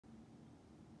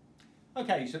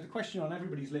Okay, so the question on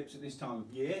everybody's lips at this time of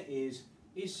year is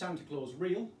Santa Claus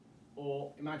real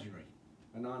or imaginary?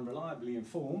 And I'm reliably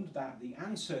informed that the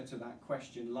answer to that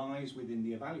question lies within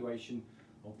the evaluation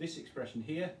of this expression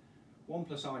here, 1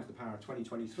 plus I to the power of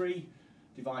 2023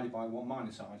 divided by 1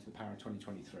 minus I to the power of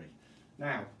 2023.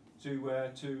 Now,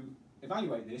 to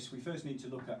evaluate this, we first need to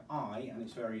look at I and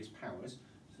its various powers.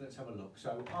 So let's have a look.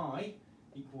 So I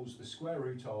equals the square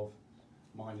root of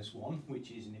minus 1, which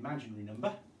is an imaginary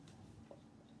number.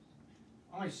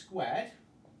 I squared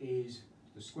is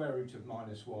the square root of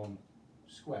minus 1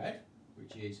 squared,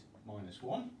 which is minus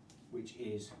 1, which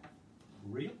is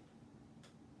real.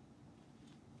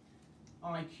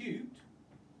 I cubed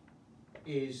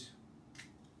is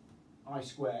I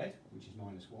squared, which is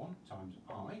minus 1, times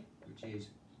I, which is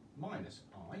minus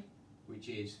I, which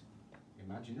is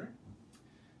imaginary.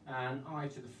 And I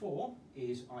to the 4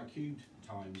 is I cubed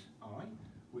times I,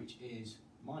 which is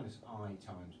minus I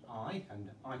times I, and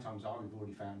I times I we've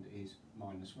already found is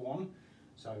minus 1.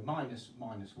 So minus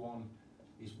minus 1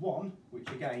 is 1, which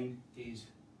again is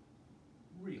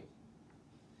real.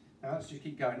 Now let's just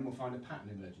keep going and we'll find a pattern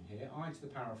emerging here. I to the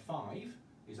power of 5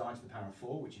 is I to the power of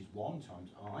 4, which is 1 times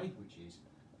I, which is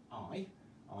I.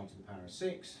 I to the power of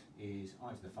 6 is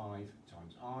I to the 5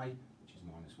 times I, which is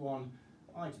minus 1.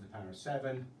 I to the power of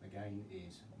 7 again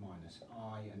is minus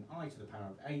I, and I to the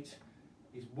power of 8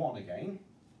 is 1 again,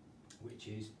 which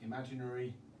is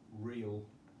imaginary, real,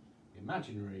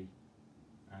 imaginary,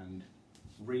 and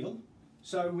real.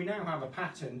 So we now have a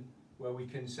pattern where we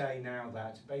can say now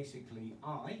that basically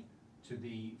I to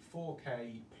the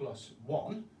 4k plus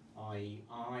 1, i.e.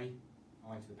 I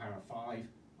to the power of 5,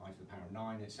 I to the power of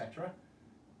 9, etc.,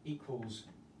 equals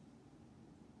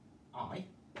I,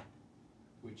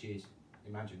 which is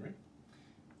imaginary.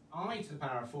 I to the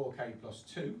power of 4k plus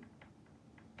 2,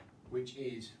 which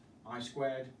is I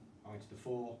squared, I to the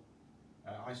 4,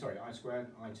 I squared,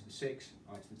 I to the 6,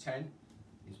 I to the 10,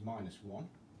 is minus 1,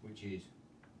 which is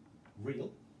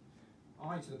real.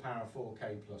 I to the power of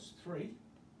 4k plus 3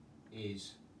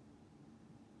 is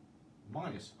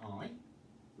minus I,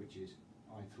 which is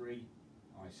I3,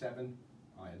 I7,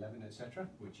 I11, etc.,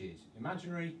 which is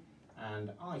imaginary,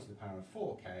 and I to the power of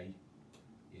 4k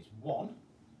is 1,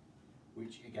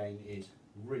 which again is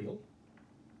real,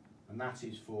 and that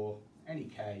is for any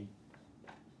k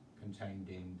contained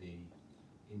in the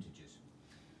integers.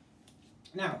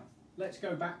 Now, let's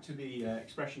go back to the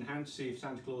expression hand to see if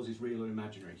Santa Claus is real or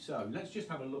imaginary. So let's just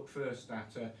have a look first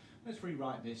at, let's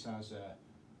rewrite this as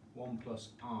 1 plus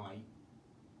I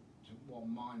to 1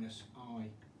 minus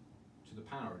I to the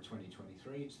power of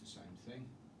 2023, it's the same thing.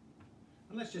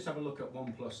 And let's just have a look at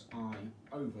 1 plus I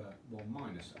over 1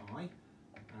 minus I.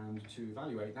 And to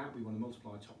evaluate that, we want to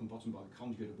multiply top and bottom by the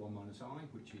conjugate of 1 minus I,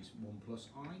 which is 1 plus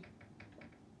I.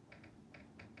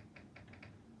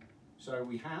 So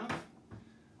we have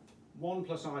 1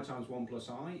 plus I times 1 plus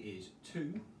I is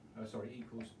 2,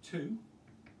 equals 2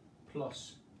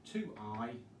 plus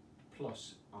 2I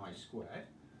plus I squared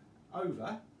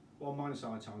over 1 minus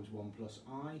I times 1 plus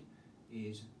I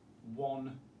is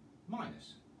 1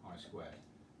 minus I squared.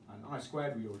 And I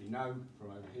squared, we already know from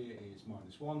over here, is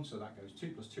minus 1, so that goes 2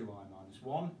 plus 2I minus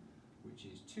 1, which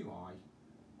is 2I,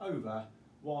 over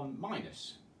 1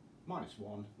 minus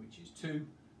 1, which is 2.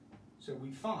 So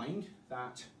we find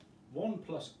that 1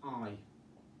 plus I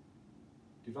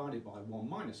divided by 1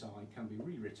 minus I can be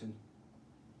rewritten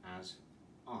as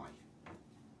I.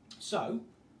 So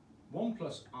 1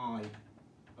 plus I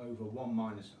over 1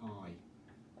 minus I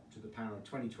to the power of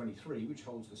 2023, which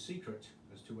holds the secret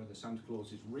as to whether Santa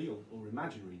Claus is real or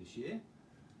imaginary this year,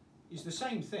 is the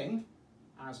same thing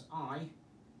as I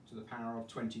to the power of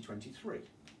 2023.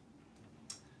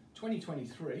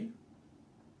 2023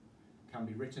 can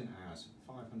be written as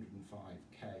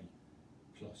 505k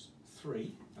plus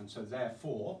 3, and so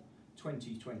therefore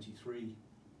 2023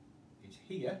 is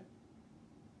here,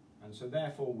 and so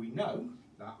therefore we know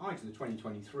that I to the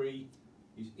 2023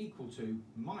 is equal to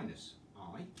minus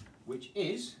I, which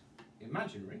is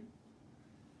imaginary,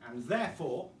 and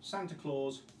therefore Santa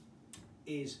Claus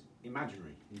is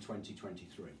imaginary in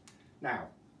 2023. Now,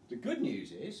 the good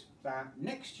news is that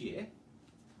next year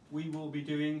we will be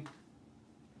doing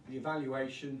the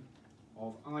evaluation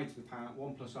of I to the power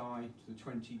 1 plus I to the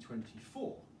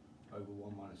 2024 over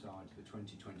 1 minus I to the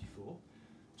 2024.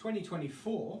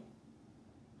 2024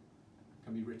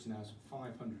 can be written as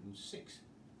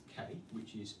 506k,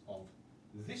 which is of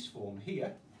this form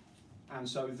here, and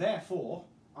so therefore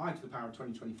I to the power of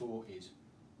 2024 is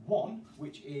 1,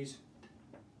 which is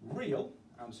real,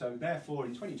 and so therefore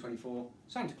in 2024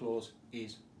 Santa Claus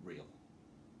is real.